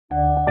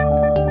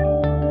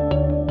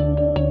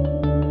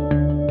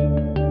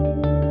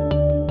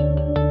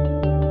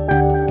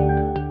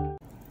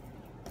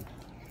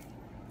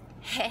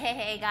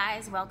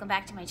guys, welcome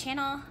back to my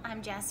channel.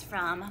 I'm Jess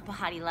from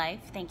Behatilife.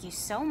 Thank you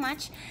so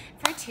much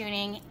for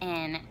tuning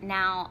in.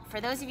 Now,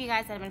 for those of you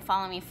guys that have been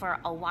following me for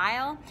a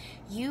while,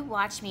 you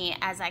watch me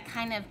as I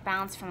kind of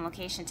bounce from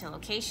location to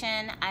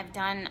location. I've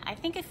done, I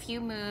think, a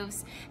few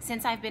moves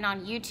since I've been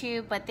on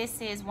YouTube, but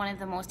this is one of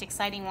the most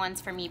exciting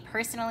ones for me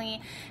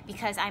personally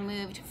because I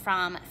moved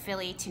from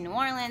Philly to New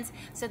Orleans.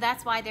 So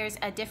that's why there's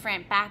a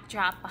different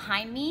backdrop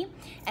behind me,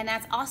 and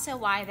that's also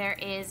why there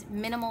is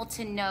minimal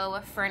to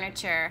no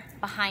furniture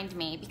behind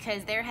me,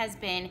 because there has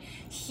been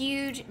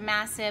huge,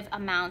 massive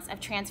amounts of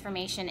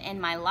transformation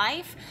in my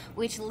life,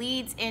 which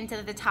leads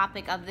into the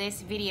topic of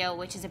this video,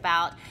 which is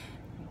about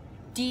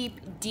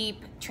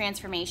deep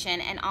transformation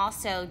and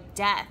also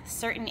death,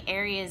 certain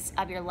areas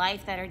of your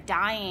life that are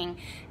dying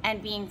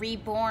and being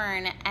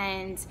reborn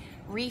and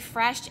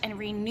refreshed and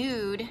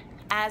renewed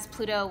as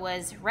Pluto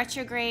was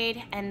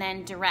retrograde and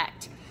then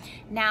direct.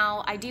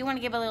 Now, I do want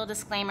to give a little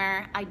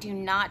disclaimer. I do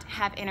not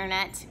have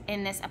internet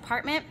in this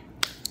apartment.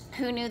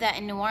 Who knew that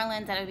in New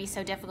Orleans that it would be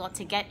so difficult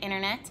to get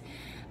internet?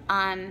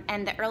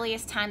 And the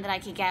earliest time that I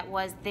could get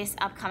was this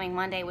upcoming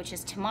Monday, which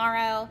is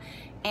tomorrow.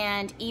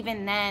 And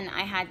even then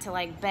I had to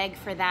like beg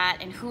for that,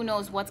 and who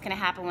knows what's gonna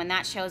happen when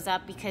that shows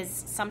up, because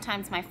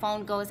sometimes my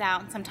phone goes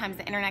out and sometimes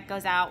the internet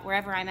goes out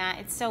wherever I'm at.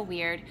 It's so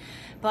weird,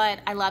 but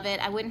I love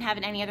it. I wouldn't have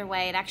it any other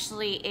way. It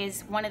actually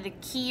is one of the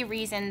key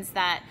reasons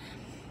that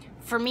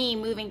for me,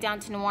 moving down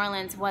to New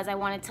Orleans was I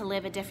wanted to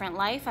live a different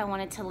life. I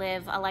wanted to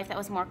live a life that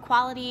was more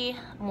quality,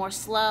 more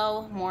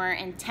slow, more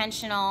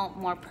intentional,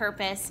 more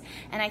purpose.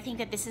 And I think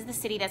that this is the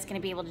city that's going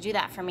to be able to do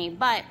that for me.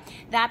 But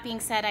that being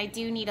said, I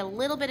do need a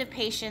little bit of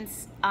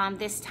patience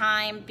this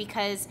time,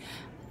 because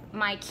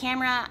my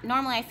camera,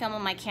 normally I film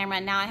on my camera,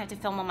 now I have to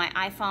film on my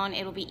iPhone.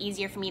 It'll be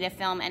easier for me to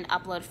film and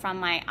upload from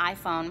my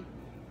iPhone.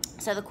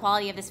 So the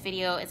quality of this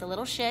video is a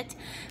little shit,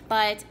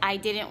 but I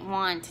didn't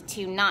want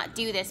to not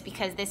do this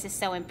because this is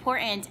so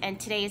important, and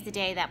today is the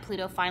day that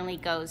Pluto finally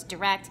goes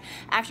direct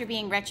after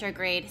being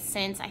retrograde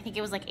since I think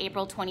it was like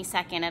April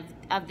 22nd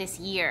of this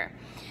year.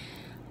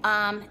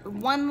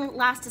 One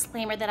last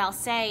disclaimer that I'll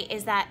say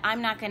is that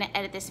I'm not going to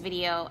edit this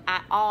video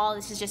at all.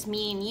 This is just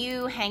me and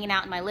you hanging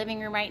out in my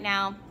living room right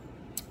now.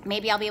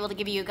 Maybe I'll be able to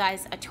give you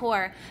guys a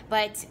tour,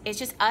 but it's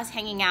just us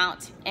hanging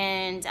out,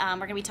 and we're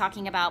going to be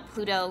talking about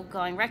Pluto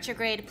going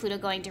retrograde, Pluto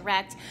going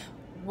direct,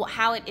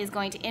 how it is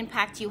going to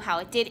impact you, how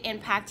it did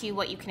impact you,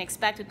 what you can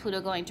expect with Pluto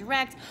going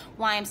direct,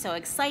 why I'm so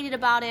excited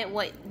about it,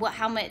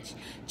 how much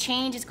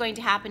change is going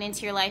to happen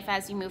into your life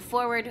as you move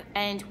forward,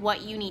 and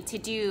what you need to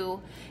do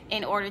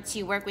in order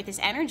to work with this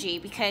energy,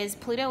 because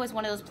Pluto is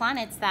one of those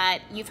planets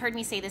that you've heard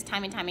me say this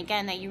time and time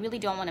again that you really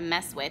don't want to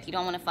mess with. You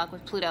don't want to fuck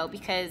with Pluto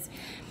because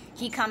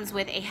he comes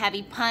with a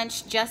heavy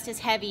punch, just as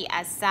heavy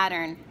as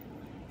Saturn.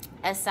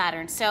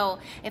 So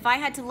if I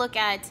had to look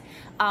at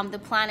the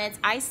planets,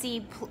 I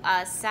see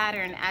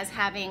Saturn as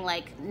having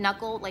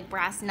like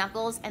brass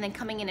knuckles, and then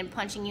coming in and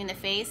punching you in the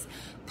face.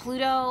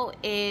 Pluto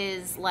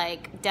is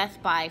like death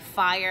by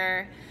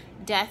fire,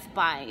 death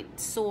by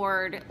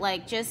sword,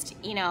 like just,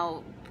 you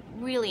know,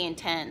 really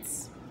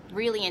intense.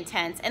 Really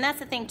intense. And that's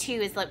the thing too,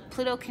 is like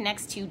Pluto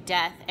connects to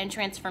death and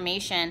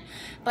transformation,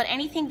 but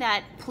anything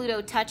that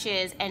Pluto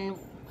touches and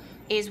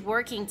is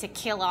working to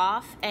kill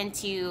off and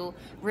to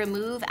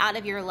remove out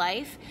of your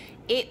life,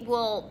 it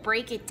will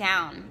break it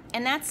down.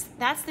 And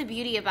that's the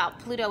beauty about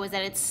Pluto, is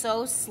that it's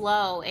so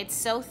slow, it's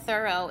so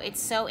thorough,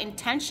 it's so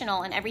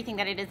intentional in everything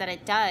that it is that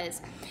it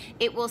does.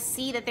 It will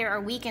see that there are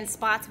weakened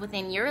spots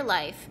within your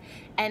life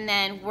and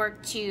then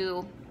work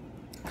to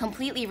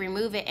completely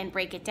remove it and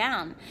break it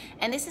down.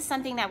 And this is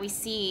something that we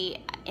see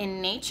in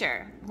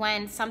nature.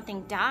 When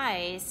something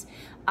dies,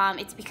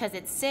 it's because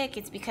it's sick,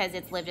 it's because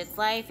it's lived its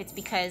life, it's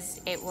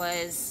because it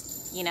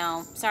was, you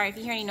know, sorry if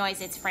you hear any noise,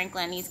 it's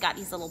Franklin. He's got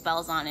these little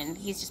bells on and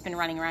he's just been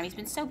running around. He's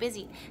been so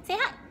busy. Say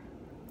hi.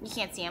 You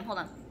can't see him. Hold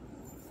on.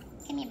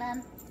 Come here, bub.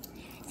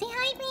 Say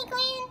hi,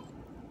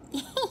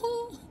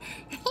 Franklin.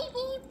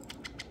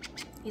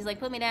 He's like,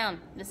 put me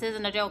down. This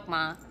isn't a joke,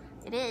 Ma.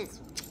 It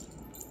is.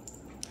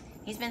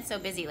 He's been so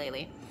busy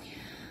lately.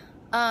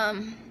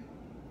 But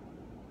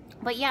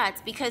yeah,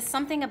 it's because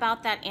something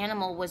about that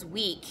animal was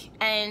weak,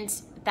 and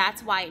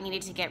that's why it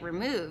needed to get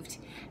removed.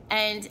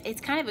 And it's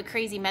kind of a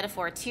crazy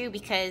metaphor too,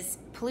 because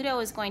Pluto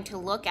is going to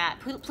look at,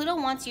 Pluto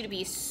wants you to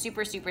be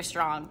super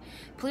strong.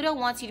 Pluto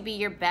wants you to be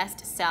your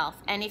best self.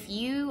 And if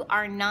you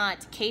are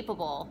not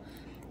capable,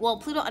 well,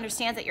 Pluto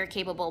understands that you're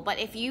capable, but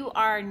if you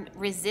are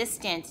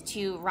resistant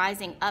to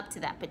rising up to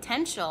that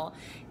potential,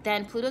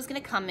 then Pluto's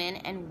gonna come in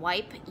and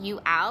wipe you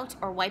out,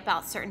 or wipe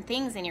out certain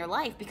things in your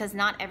life, because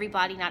not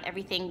everybody, not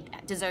everything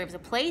deserves a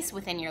place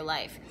within your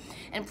life.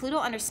 And Pluto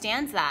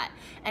understands that.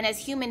 And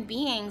as human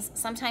beings,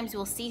 sometimes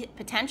we'll see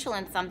potential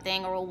in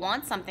something, or we'll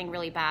want something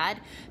really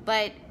bad,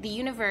 but the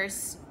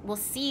universe will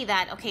see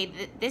that, okay,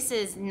 this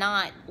is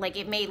not, like,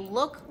 it may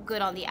look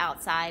good on the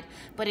outside,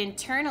 but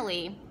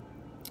internally,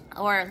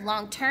 or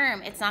long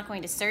term, it's not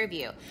going to serve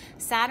you.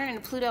 Saturn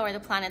and Pluto are the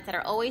planets that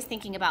are always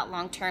thinking about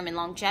long term and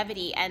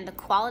longevity and the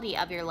quality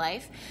of your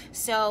life.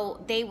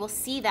 So they will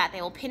see that,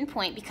 they will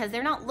pinpoint, because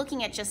they're not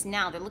looking at just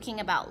now, they're looking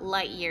about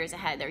light years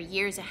ahead. They're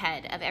years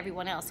ahead of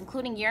everyone else,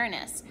 including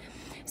Uranus.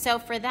 So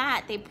for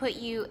that, they put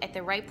you at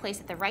the right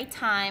place at the right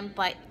time,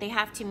 but they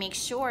have to make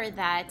sure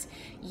that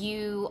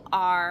you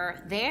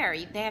are there.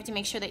 They have to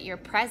make sure that you're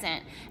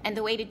present. And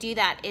the way to do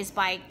that is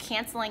by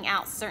canceling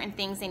out certain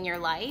things in your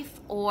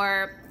life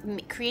or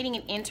creating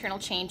an internal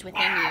change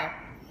within you.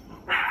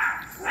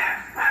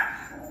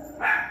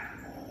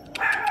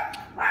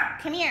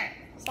 Come here.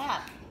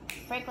 Stop.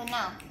 Franklin,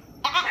 no.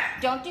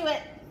 Don't do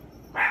it.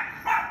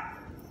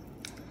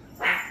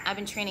 I've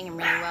been training him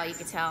really well, you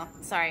could tell.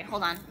 Sorry,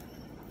 hold on.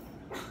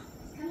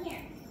 Come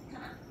here.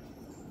 Come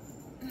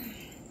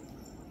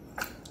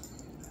on.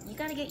 You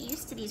gotta get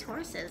used to these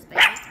horses,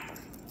 baby.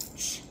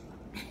 Shh.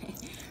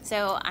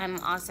 So I'm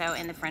also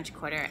in the French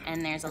Quarter,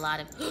 and there's a lot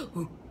of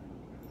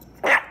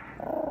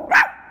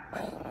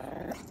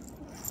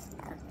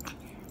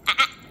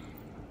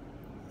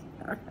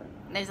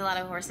there's a lot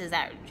of horses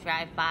that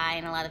drive by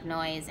and a lot of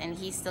noise, and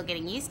he's still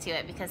getting used to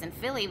it, because in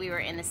Philly we were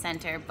in the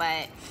center,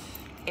 but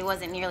it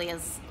wasn't nearly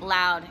as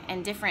loud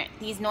and different.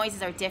 These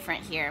noises are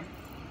different here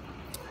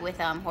with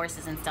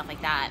horses and stuff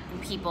like that,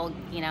 and people,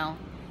 you know,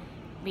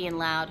 being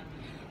loud.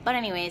 But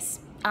anyways,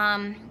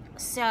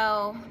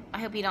 so I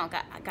hope you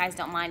guys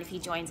don't mind if he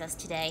joins us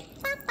today.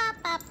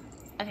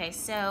 Okay,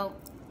 so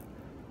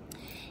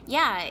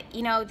yeah,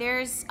 you know,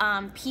 there's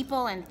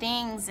people and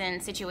things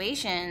and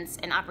situations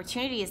and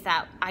opportunities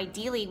that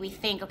ideally we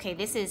think, okay,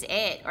 this is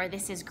it, or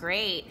this is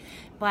great.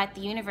 But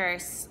the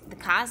universe, the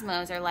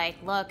cosmos are like,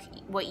 look,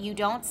 what you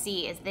don't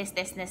see is this,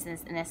 this, this,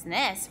 this, and this, and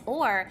this,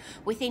 or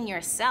within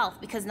yourself,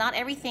 because not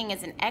everything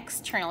is an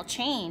external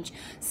change.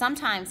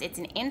 Sometimes it's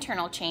an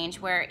internal change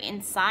where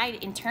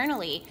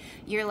internally,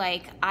 you're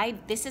like,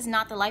 this is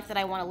not the life that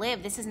I want to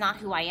live. This is not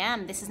who I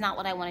am. This is not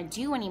what I want to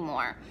do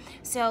anymore.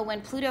 So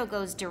when Pluto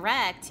goes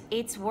direct,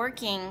 it's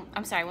working,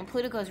 when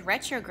Pluto goes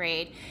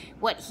retrograde,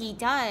 what he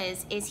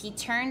does is he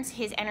turns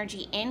his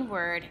energy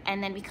inward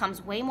and then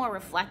becomes way more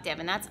reflective,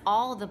 and that's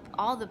all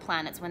the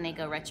planets when they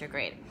go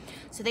retrograde.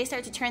 So they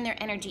start to turn their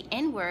energy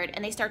inward,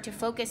 and they start to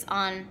focus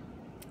on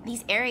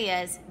these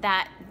areas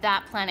that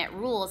planet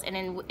rules.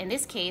 And in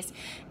this case,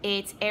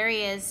 it's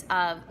areas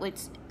of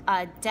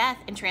death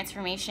and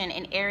transformation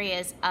in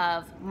areas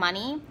of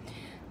money,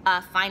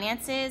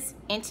 finances,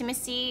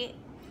 intimacy,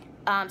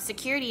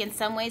 security in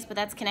some ways, but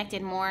that's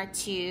connected more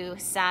to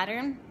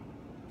Saturn.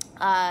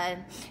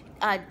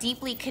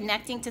 Deeply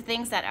connecting to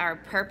things that are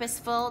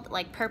purpose-filled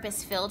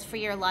for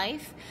your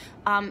life.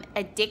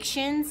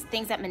 Addictions,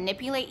 things that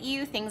manipulate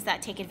you, things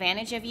that take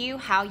advantage of you,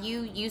 how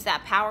you use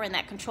that power and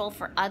that control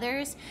for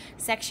others,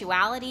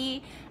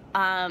 sexuality,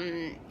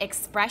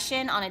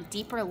 expression on a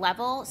deeper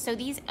level. So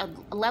these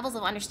levels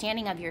of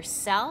understanding of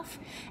yourself,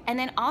 and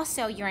then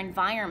also your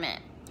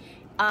environment.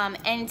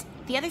 And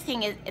the other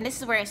thing is, and this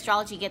is where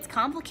astrology gets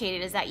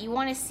complicated, is that you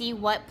want to see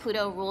what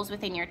Pluto rules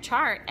within your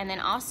chart, and then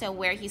also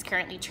where he's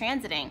currently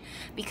transiting,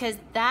 because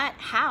that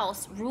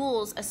house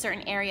rules a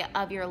certain area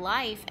of your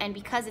life, and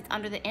because it's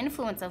under the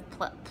influence of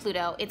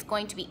Pluto, it's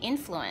going to be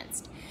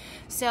influenced.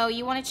 So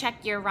you want to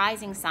check your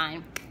rising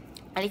sign.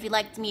 And if you'd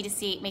like me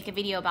to make a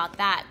video about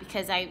that,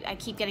 because I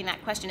keep getting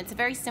that question. It's a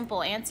very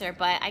simple answer,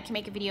 but I can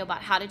make a video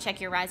about how to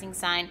check your rising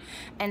sign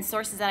and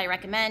sources that I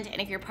recommend.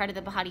 And if you're part of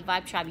the Behati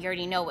Vibe Tribe, you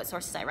already know what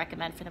sources I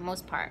recommend for the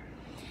most part.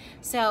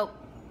 So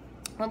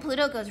when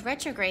Pluto goes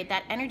retrograde,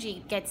 that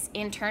energy gets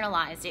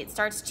internalized. It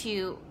starts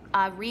to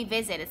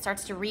revisit, it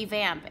starts to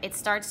revamp, it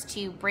starts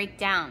to break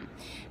down.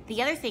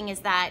 The other thing is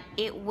that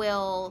it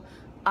will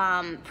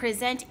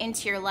present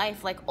into your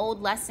life like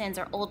old lessons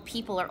or old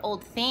people or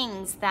old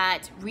things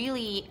that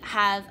really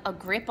have a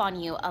grip on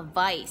you, a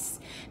vice,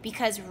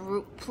 because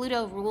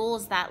Pluto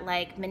rules that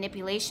like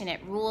manipulation, it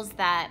rules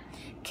that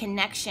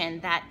connection,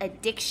 that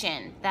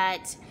addiction,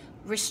 that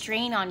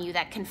restraint on you,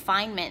 that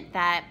confinement,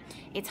 that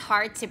it's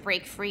hard to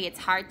break free, it's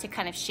hard to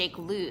kind of shake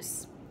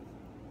loose.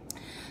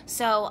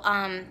 So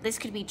this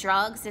could be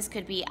drugs, this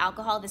could be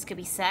alcohol, this could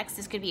be sex,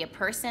 this could be a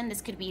person, this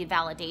could be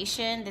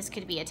validation, this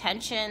could be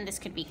attention, this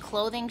could be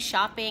clothing,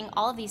 shopping,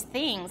 all of these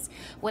things,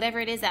 whatever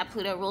it is that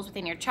Pluto rules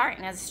within your chart.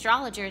 And as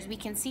astrologers, we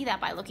can see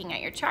that by looking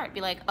at your chart. Be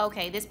like,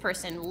 okay, this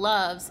person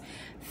loves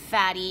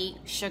fatty,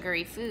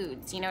 sugary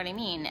foods, you know what I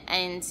mean?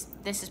 And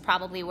this is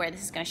probably where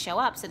this is going to show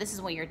up. So this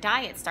is where your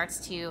diet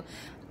starts to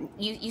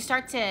you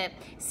start to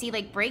see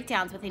like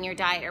breakdowns within your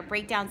diet or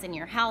breakdowns in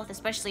your health,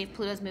 especially if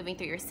Pluto's moving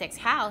through your 6th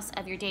house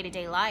of your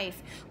day-to-day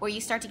life, where you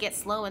start to get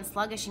slow and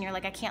sluggish and you're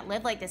like, I can't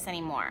live like this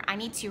anymore. I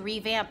need to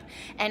revamp.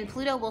 And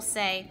Pluto will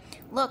say,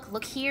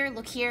 look here,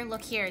 look here,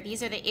 look here.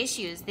 These are the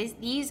issues.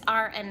 These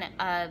are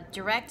a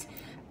direct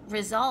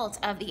result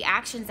of the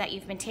actions that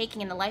you've been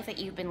taking in the life that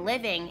you've been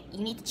living.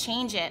 You need to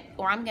change it,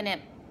 or I'm going to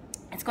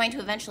It's going to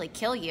eventually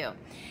kill you.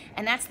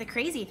 And that's the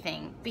crazy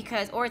thing,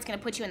 because, or it's going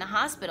to put you in the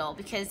hospital,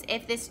 because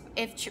if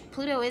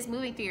Pluto is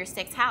moving through your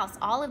 6th house,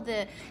 all of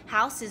the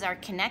houses are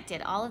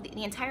connected. All of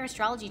the entire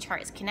astrology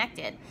chart is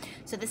connected.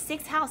 So the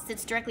 6th house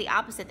sits directly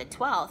opposite the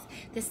 12th.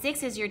 The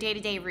 6th is your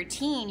day-to-day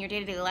routine, your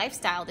day-to-day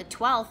lifestyle. The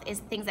 12th is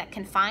things that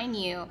confine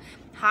you,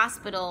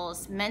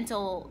 hospitals,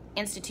 mental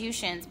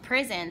institutions,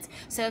 prisons.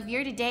 So if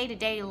your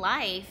day-to-day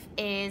life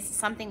is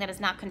something that is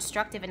not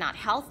constructive and not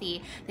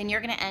healthy, then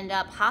you're going to end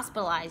up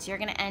hospitalized. You're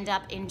going to end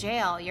up in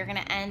jail. You're going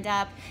to end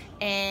up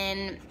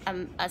in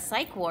a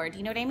psych ward.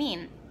 You know what I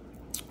mean?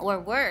 Or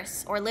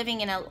worse, or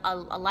living in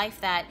a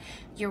life that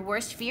your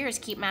worst fears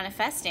keep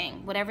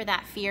manifesting, whatever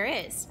that fear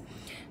is.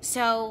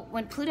 So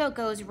when Pluto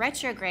goes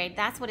retrograde,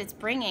 that's what it's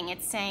bringing.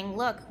 It's saying,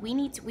 look,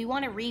 we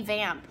want to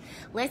revamp.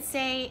 Let's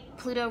say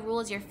Pluto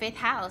rules your 5th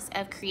house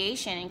of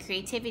creation and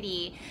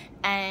creativity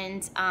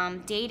and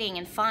dating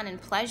and fun and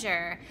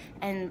pleasure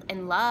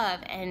and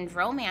love and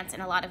romance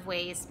in a lot of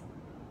ways.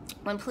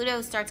 When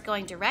Pluto starts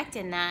going direct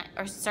in that,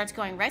 or starts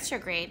going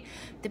retrograde,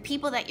 the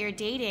people that you're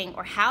dating,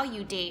 or how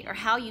you date, or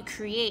how you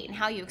create and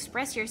how you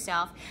express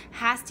yourself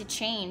has to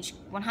change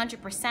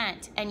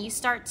 100%. And you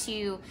start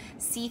to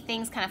see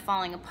things kind of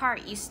falling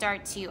apart. You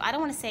start to, I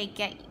don't want to say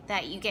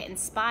you get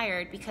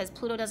inspired, because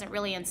Pluto doesn't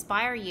really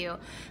inspire you,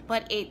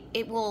 but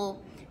it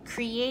will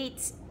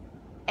create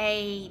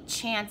a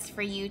chance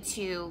for you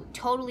to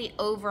totally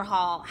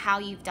overhaul how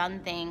you've done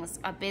things,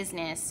 a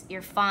business,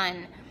 your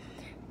fun.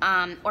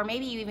 Or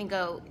maybe you even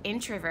go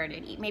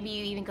introverted. Maybe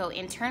you even go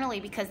internally,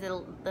 because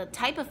the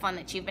type of fun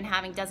that you've been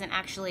having isn't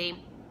actually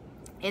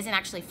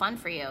fun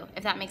for you,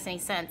 if that makes any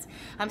sense.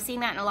 I'm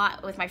seeing that a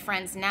lot with my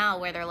friends now,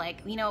 where they're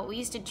like, you know, we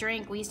used to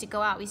drink, we used to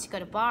go out, we used to go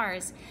to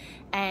bars,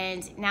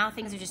 and now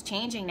things are just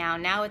changing now.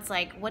 Now it's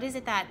like, what is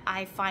it that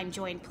I find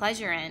joy and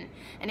pleasure in?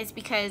 And it's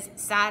because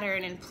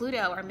Saturn and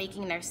Pluto are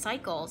making their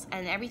cycles,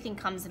 and everything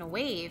comes in a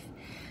wave.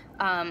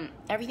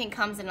 Everything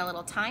comes in a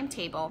little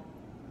timetable.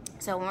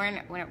 So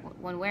when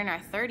we're in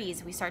our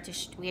 30s, we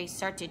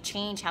start to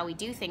change how we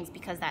do things,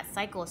 because that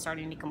cycle is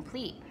starting to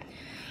complete.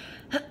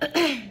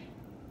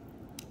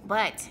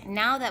 But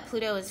now that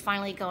Pluto is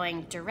finally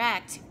going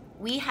direct,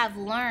 we have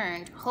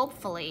learned,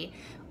 hopefully,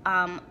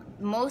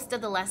 most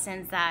of the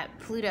lessons that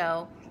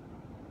Pluto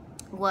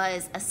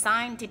was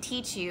assigned to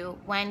teach you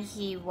when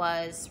he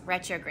was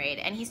retrograde.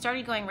 And he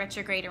started going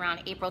retrograde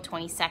around April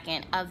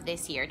 22nd of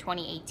this year,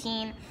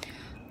 2018.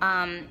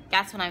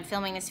 That's when I'm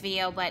filming this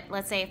video, but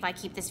let's say if I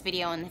keep this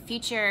video in the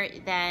future,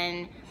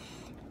 then,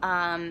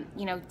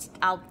 you know,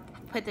 I'll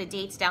put the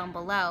dates down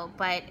below.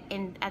 But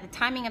at the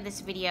timing of this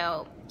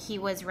video, he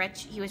was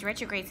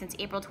retrograde since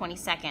April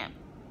 22nd.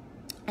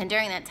 And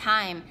during that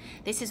time,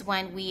 this is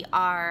when we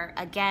are,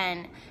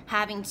 again,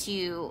 having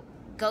to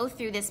go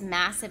through this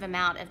massive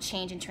amount of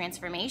change and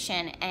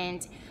transformation.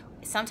 And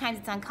sometimes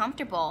it's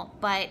uncomfortable,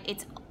 but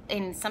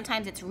and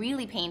sometimes it's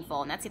really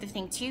painful. And that's the other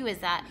thing too, is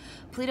that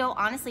Pluto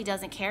honestly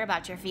doesn't care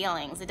about your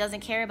feelings. It doesn't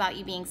care about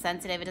you being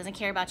sensitive. It doesn't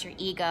care about your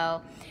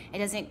ego. It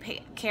doesn't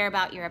care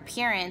about your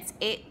appearance.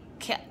 It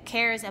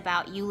cares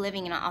about you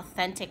living an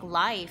authentic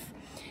life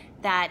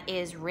that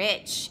is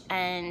rich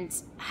and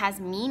has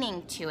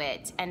meaning to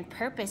it and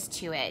purpose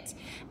to it,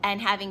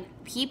 and having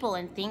people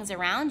and things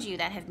around you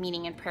that have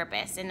meaning and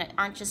purpose and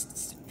aren't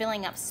just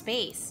filling up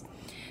space.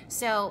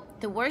 So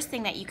the worst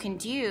thing that you can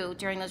do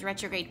during those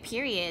retrograde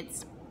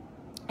periods,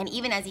 and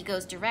even as he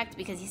goes direct,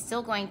 because he's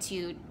still going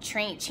to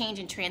change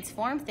and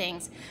transform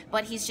things,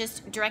 but he's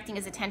just directing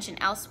his attention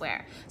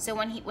elsewhere. So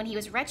when he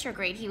was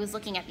retrograde, he was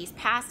looking at these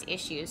past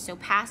issues, so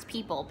past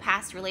people,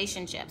 past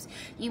relationships.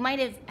 You might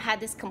have had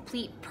this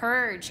complete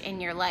purge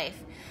in your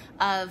life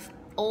of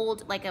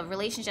old, like a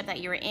relationship that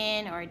you were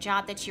in, or a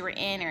job that you were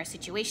in, or a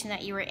situation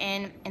that you were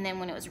in, and then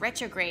when it was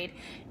retrograde,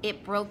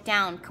 it broke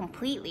down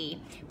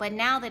completely. But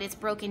now that it's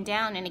broken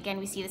down, and again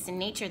we see this in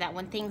nature, that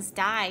when things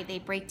die, they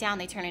break down,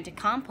 they turn into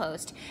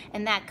compost,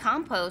 and that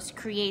compost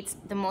creates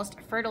the most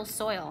fertile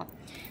soil.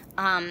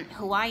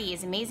 Hawaii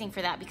is amazing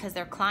for that, because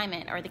their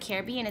climate, or the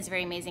Caribbean is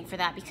very amazing for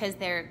that, because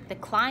the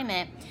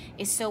climate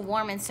is so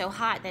warm and so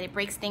hot that it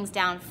breaks things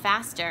down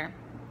faster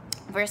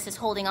versus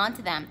holding on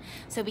to them.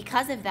 So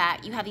because of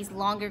that, you have these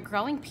longer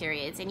growing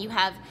periods, and you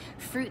have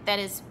fruit that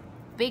is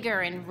bigger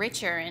and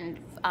richer and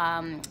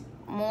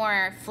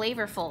more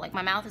flavorful. Like,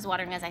 my mouth is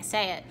watering as I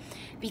say it,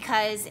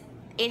 because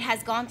it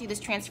has gone through this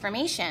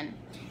transformation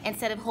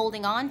instead of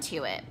holding on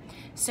to it.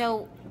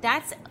 So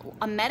that's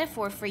a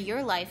metaphor for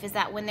your life, is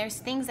that when there's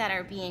things that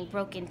are being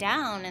broken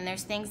down, and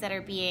there's things that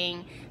are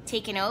being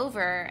taken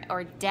over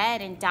or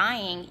dead and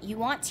dying, you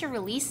want to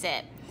release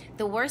it.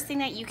 The worst thing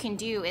that you can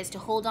do is to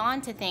hold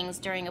on to things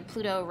during a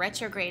Pluto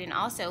retrograde, and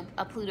also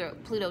a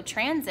Pluto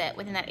transit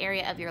within that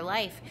area of your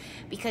life,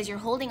 because you're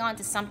holding on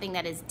to something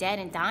that is dead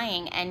and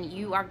dying, and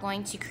you are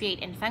going to create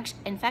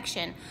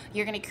infection.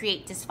 You're going to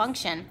create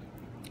dysfunction.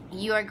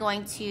 You are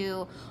going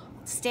to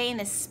stay in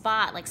this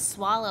spot,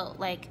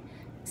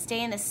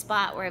 stay in this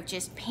spot where of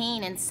just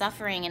pain and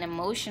suffering and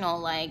emotional,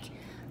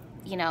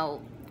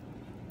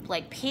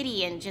 like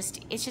pity and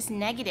it's just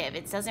negative.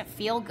 It doesn't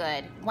feel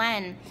good.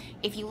 When,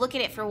 if you look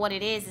at it for what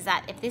it is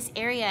that if this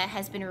area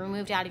has been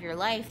removed out of your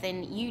life,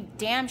 then you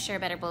damn sure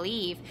better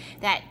believe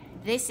that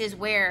this is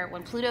where,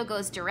 when Pluto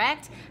goes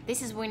direct,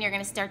 this is when you're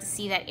going to start to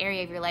see that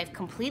area of your life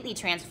completely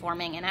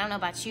transforming. And I don't know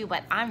about you,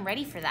 but I'm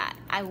ready for that.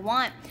 I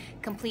want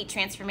complete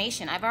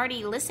transformation. I've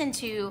already listened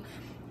to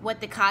what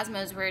the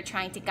cosmos were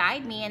trying to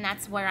guide me, and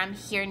that's where I'm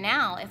here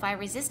now. If I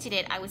resisted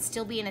it, I would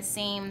still be in the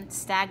same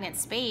stagnant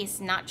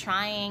space, not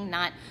trying,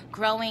 not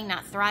growing,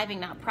 not thriving,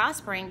 not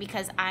prospering,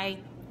 because I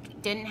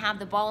didn't have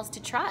the balls to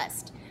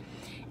trust.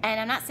 And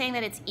I'm not saying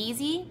that it's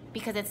easy,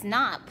 because it's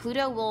not.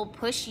 Pluto will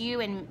push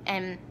you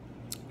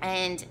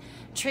and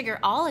trigger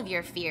all of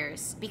your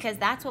fears, because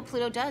that's what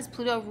Pluto does.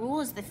 Pluto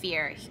rules the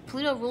fear.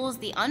 Pluto rules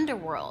the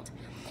underworld.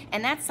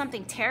 And that's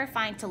something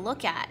terrifying to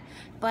look at.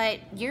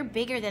 But you're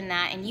bigger than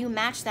that, and you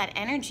match that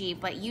energy,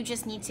 but you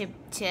just need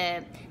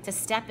to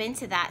step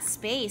into that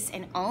space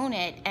and own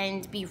it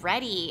and be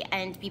ready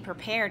and be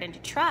prepared and to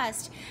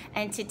trust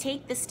and to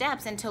take the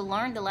steps and to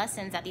learn the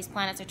lessons that these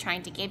planets are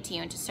trying to give to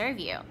you and to serve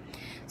you.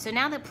 So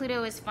now that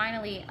Pluto is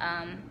finally,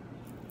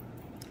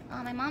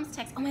 oh, my mom's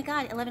text. Oh my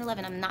God,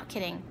 11:11. I'm not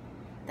kidding.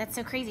 That's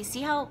so crazy.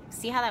 See how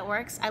that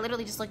works? I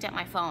literally just looked at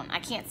my phone. I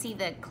can't see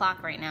the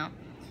clock right now.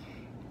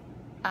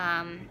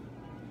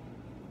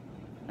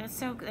 That's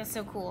so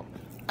cool.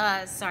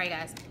 Sorry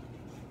guys.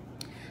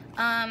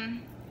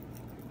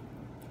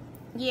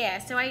 Yeah,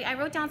 so I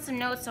wrote down some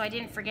notes so I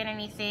didn't forget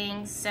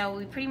anything. So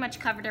we pretty much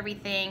covered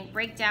everything.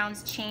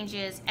 Breakdowns,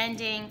 changes,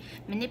 ending,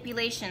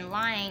 manipulation,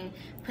 lying,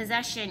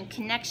 possession,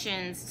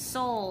 connections,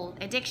 soul,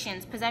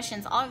 addictions,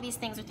 possessions. All of these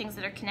things are things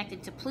that are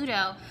connected to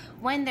Pluto.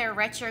 When they're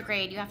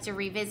retrograde, you have to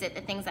revisit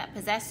the things that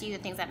possess you,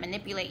 the things that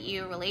manipulate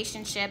you,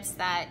 relationships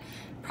that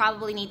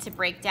probably need to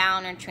break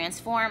down and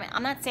transform.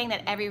 I'm not saying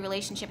that every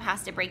relationship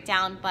has to break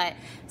down, but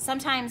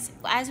sometimes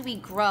as we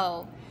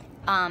grow,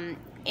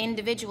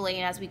 individually,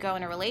 and as we grow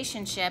in a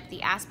relationship,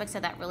 the aspects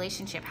of that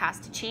relationship has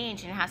to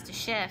change and it has to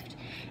shift.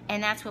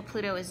 And that's what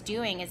Pluto is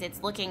doing, is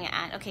it's looking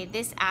at, okay,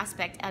 this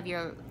aspect of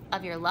your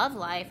love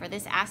life, or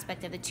this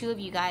aspect of the two of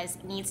you guys,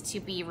 needs to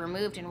be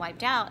removed and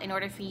wiped out in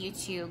order for you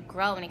to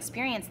grow and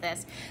experience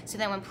this. So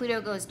then when Pluto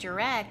goes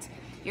direct,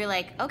 you're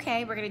like,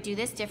 okay, we're going to do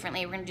this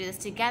differently, we're going to do this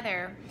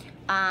together.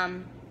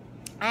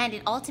 And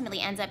it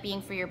ultimately ends up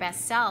being for your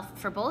best self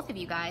for both of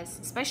you guys,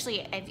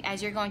 especially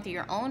as you're going through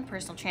your own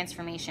personal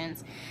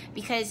transformations,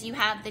 because you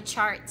have the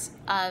chart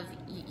of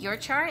your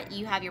chart,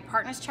 you have your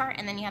partner's chart,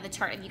 and then you have the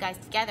chart of you guys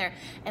together.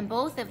 And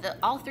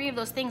all three of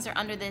those things are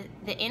under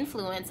the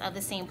influence of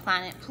the same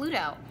planet,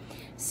 Pluto.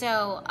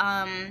 So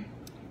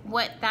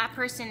what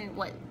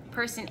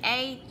person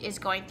A is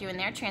going through in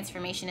their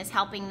transformation is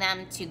helping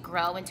them to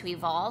grow and to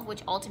evolve,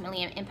 which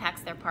ultimately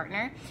impacts their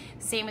partner.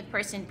 Same with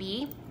person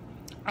B.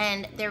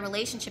 And their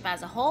relationship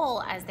as a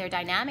whole, as their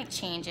dynamic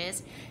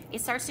changes,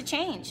 it starts to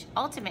change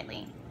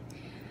ultimately.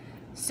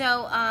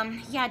 So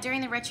yeah,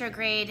 during the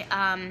retrograde,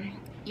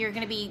 you're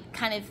going to be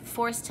kind of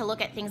forced to look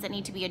at things that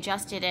need to be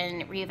adjusted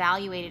and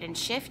reevaluated and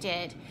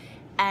shifted.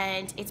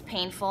 And it's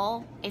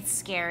painful, it's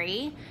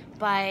scary,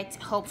 but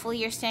hopefully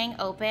you're staying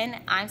open.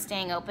 I'm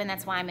staying open.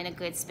 That's why I'm in a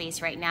good space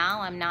right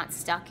now. I'm not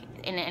stuck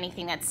in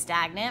anything that's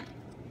stagnant.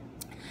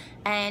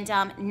 And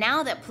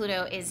now that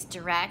Pluto is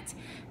direct,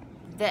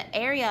 the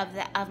area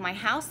of my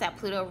house that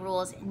Pluto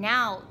rules,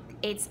 now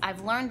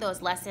I've learned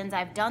those lessons,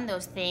 I've done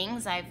those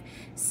things, I've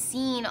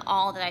seen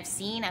all that I've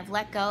seen, I've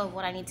let go of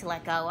what I need to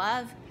let go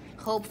of.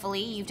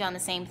 Hopefully you've done the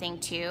same thing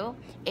too.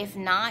 If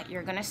not,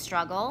 you're gonna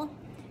struggle.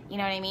 You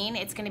know what I mean?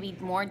 It's gonna be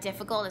more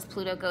difficult as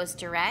Pluto goes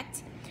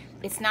direct.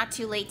 It's not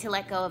too late to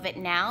let go of it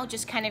now.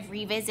 Just kind of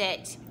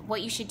revisit.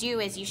 What you should do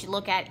is you should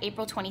look at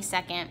April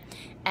 22nd,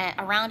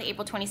 around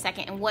April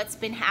 22nd, and what's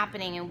been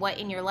happening and what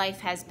in your life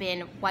has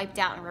been wiped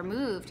out and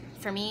removed.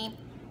 For me,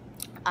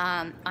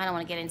 I don't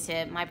want to get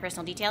into my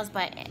personal details,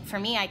 but for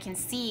me, I can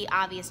see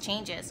obvious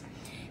changes.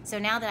 So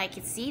now that I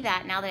can see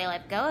that, now that I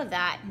let go of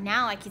that,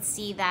 now I can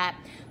see that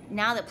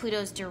now that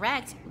Pluto's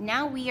direct,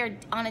 now we're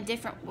in a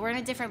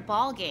different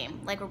ball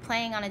game. Like, we're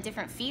playing on a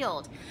different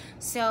field.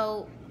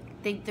 So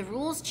the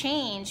rules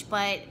change,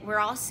 but we're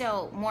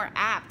also more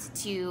apt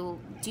to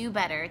do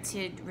better,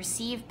 to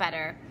receive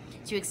better,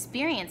 to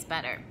experience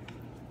better.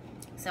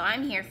 So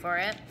I'm here for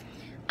it.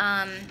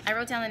 I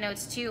wrote down the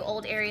notes too.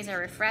 Old areas are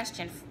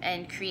refreshed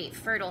and create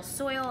fertile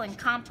soil and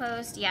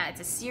compost. Yeah,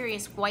 it's a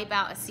serious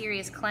wipeout, a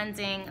serious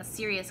cleansing, a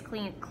serious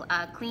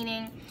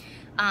cleaning.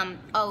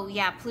 Oh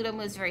yeah, Pluto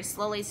moves very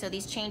slowly, so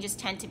these changes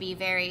tend to be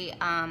very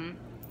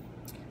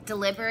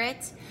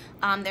deliberate.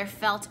 They're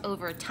felt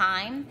over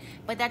time,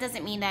 but that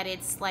doesn't mean that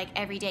it's like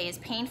every day is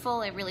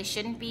painful. It really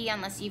shouldn't be,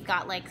 unless you've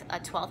got like a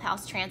 12th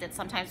house transit.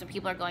 Sometimes when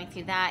people are going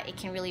through that, it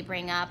can really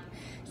bring up,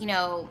 you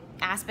know,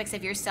 aspects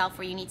of yourself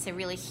where you need to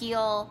really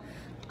heal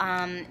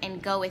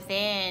and go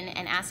within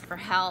and ask for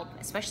help,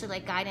 especially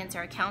like guidance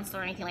or a counselor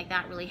or anything like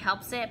that really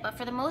helps it. But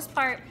for the most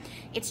part,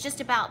 it's just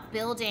about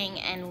building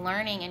and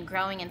learning and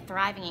growing and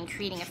thriving and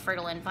creating a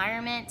fertile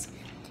environment.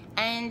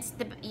 And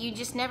you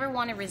just never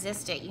want to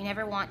resist it. You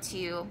never want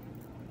to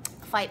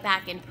fight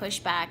back and push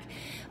back.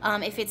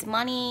 If it's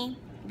money,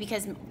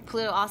 because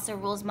Pluto also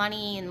rules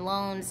money and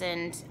loans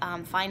and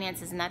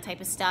finances and that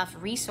type of stuff,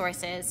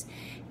 resources,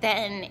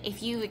 then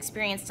if you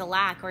experienced a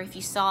lack, or if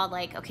you saw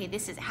like, okay,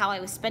 this is how I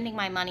was spending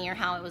my money or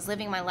how I was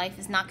living my life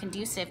is not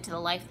conducive to the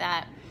life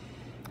that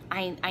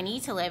I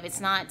need to live,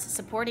 it's not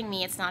supporting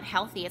me, it's not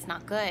healthy, it's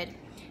not good,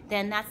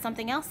 then that's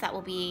something else that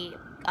will be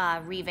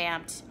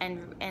revamped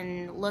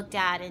and looked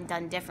at and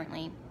done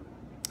differently.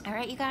 All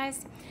right, you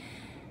guys?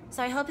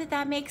 So I hope that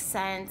that makes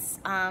sense.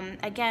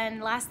 Again,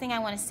 last thing I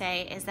want to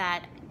say is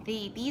that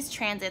these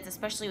transits,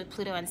 especially with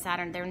Pluto and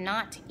Saturn, they're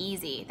not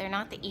easy. They're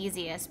not the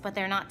easiest, but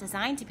they're not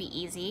designed to be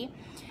easy.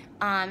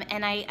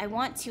 And I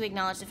want to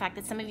acknowledge the fact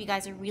that some of you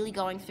guys are really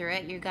going through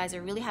it. You guys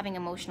are really having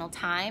emotional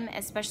time,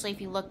 especially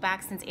if you look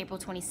back since April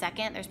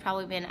 22nd. There's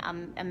probably been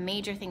a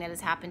major thing that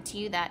has happened to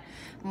you that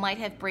might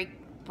have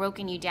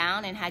broken you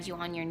down and had you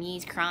on your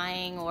knees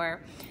crying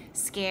or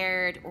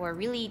scared, or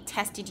really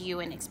tested you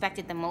and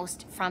expected the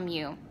most from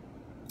you.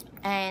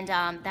 And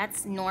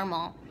that's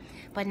normal.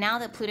 But now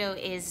that Pluto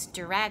is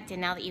direct,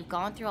 and now that you've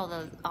gone through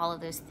all of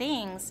those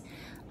things,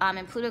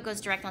 and Pluto goes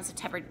direct on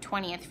September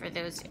 20th for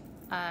those,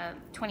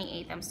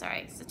 28th, I'm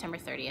sorry, September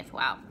 30th,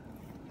 wow.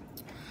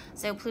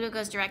 So Pluto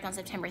goes direct on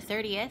September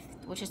 30th,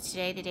 which is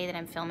today, the day that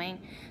I'm filming.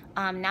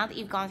 Now that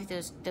you've gone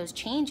through those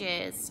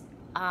changes,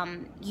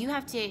 you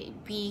have to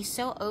be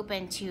so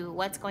open to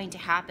what's going to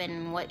happen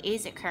and what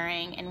is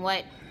occurring and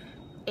what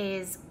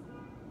is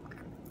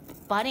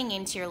budding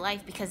into your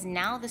life, because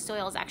now the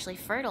soil is actually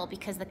fertile,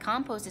 because the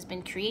compost has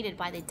been created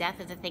by the death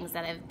of the things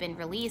that have been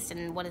released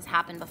and what has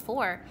happened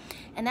before.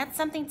 And that's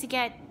something to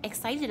get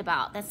excited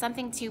about. That's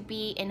something to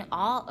be in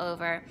awe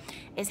over,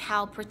 is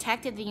how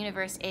protective the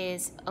universe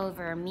is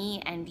over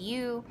me and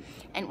you,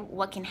 and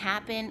what can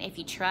happen if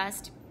you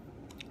trust.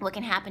 What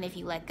can happen if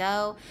you let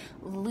go?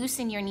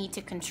 Loosen your need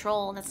to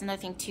control. That's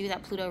another thing too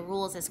that Pluto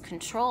rules, is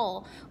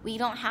control. We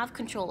don't have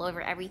control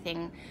over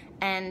everything,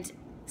 and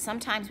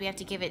sometimes we have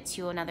to give it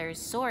to another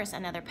source,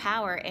 another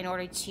power, in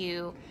order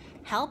to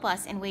help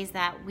us in ways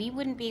that we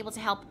wouldn't be able to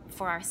help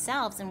for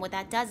ourselves. And what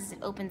that does is it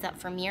opens up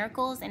for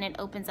miracles, and it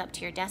opens up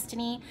to your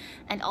destiny,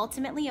 and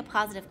ultimately a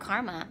positive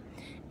karma.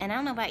 And I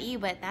don't know about you,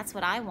 but that's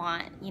what I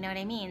want, you know what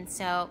I mean?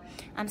 So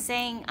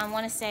I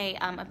want to say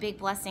a big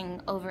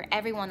blessing over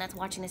everyone that's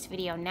watching this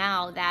video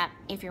now, that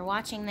if you're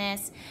watching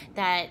this,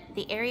 that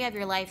the area of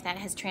your life that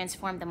has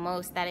transformed the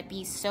most, that it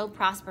be so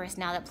prosperous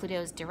now that Pluto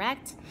is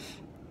direct,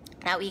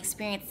 that we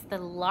experience the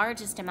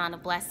largest amount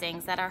of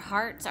blessings, that our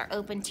hearts are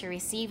open to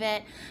receive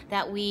it,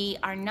 that we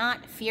are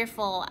not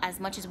fearful as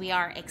much as we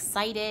are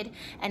excited.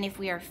 And if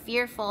we are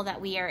fearful,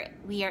 that we are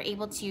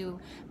able to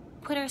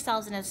put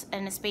ourselves in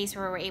a space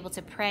where we're able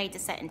to pray, to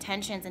set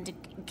intentions, and to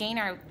gain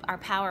our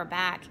power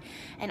back,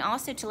 and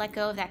also to let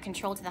go of that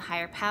control to the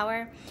higher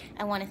power.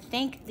 I want to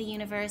thank the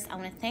universe. I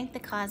want to thank the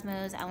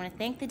cosmos. I want to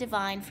thank the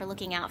divine for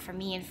looking out for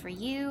me and for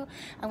you.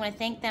 I want to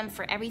thank them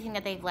for everything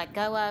that they've let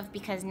go of,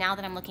 because now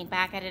that I'm looking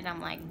back at it,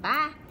 I'm like,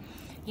 bye.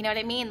 You know what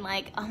I mean?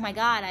 Like, oh my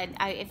God,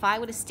 if I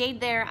would have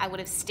stayed there, I would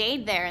have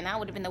stayed there. And that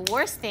would have been the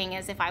worst thing,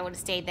 is if I would have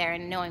stayed there.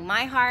 And knowing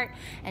my heart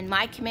and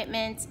my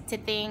commitment to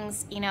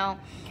things, you know,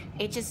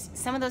 it just,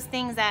 some of those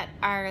things that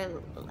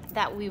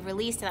we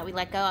released and that we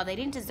let go of, they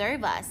didn't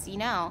deserve us, you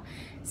know.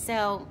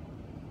 So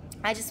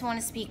I just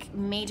want to speak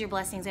major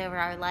blessings over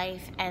our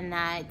life, and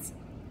that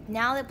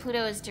now that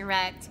Pluto is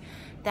direct,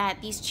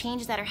 that these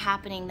changes that are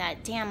happening,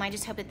 that damn, I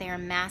just hope that they are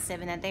massive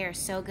and that they are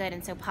so good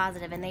and so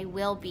positive, and they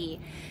will be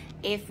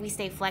if we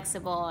stay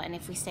flexible and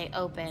if we stay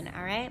open.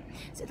 All right,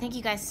 so thank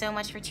you guys so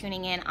much for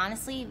tuning in.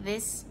 Honestly,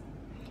 this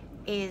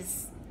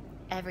is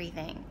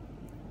everything.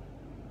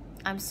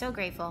 I'm so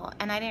grateful,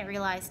 and I didn't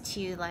realize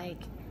too, like,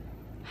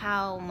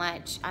 how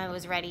much I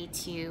was ready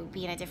to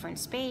be in a different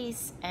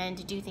space and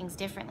to do things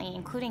differently,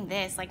 including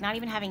this. Like, not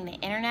even having the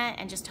internet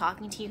and just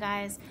talking to you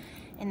guys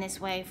in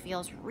this way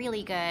feels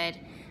really good.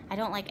 I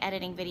don't like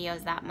editing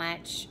videos that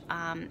much,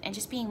 and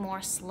just being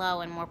more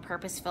slow and more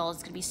purposeful is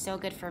going to be so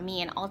good for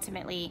me. And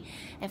ultimately,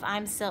 if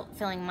I'm still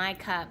filling my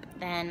cup,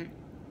 then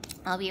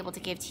I'll be able to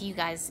give to you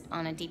guys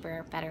on a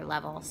deeper, better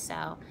level.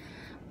 So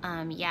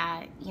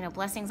yeah, you know,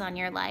 blessings on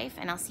your life,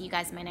 and I'll see you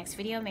guys in my next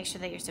video. Make sure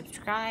that you're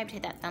subscribed,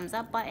 hit that thumbs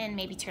up button,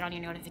 maybe turn on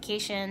your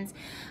notifications.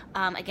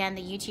 Again,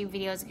 the YouTube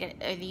videos,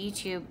 the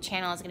YouTube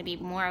channel is going to be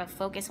more of a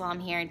focus while I'm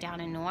here down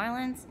in New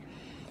Orleans,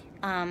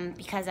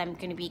 because I'm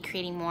going to be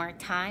creating more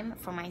time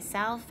for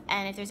myself.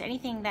 And if there's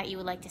anything that you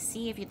would like to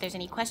see, if there's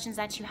any questions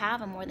that you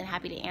have, I'm more than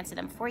happy to answer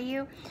them for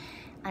you.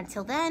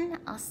 Until then,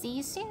 I'll see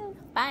you soon.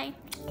 Bye.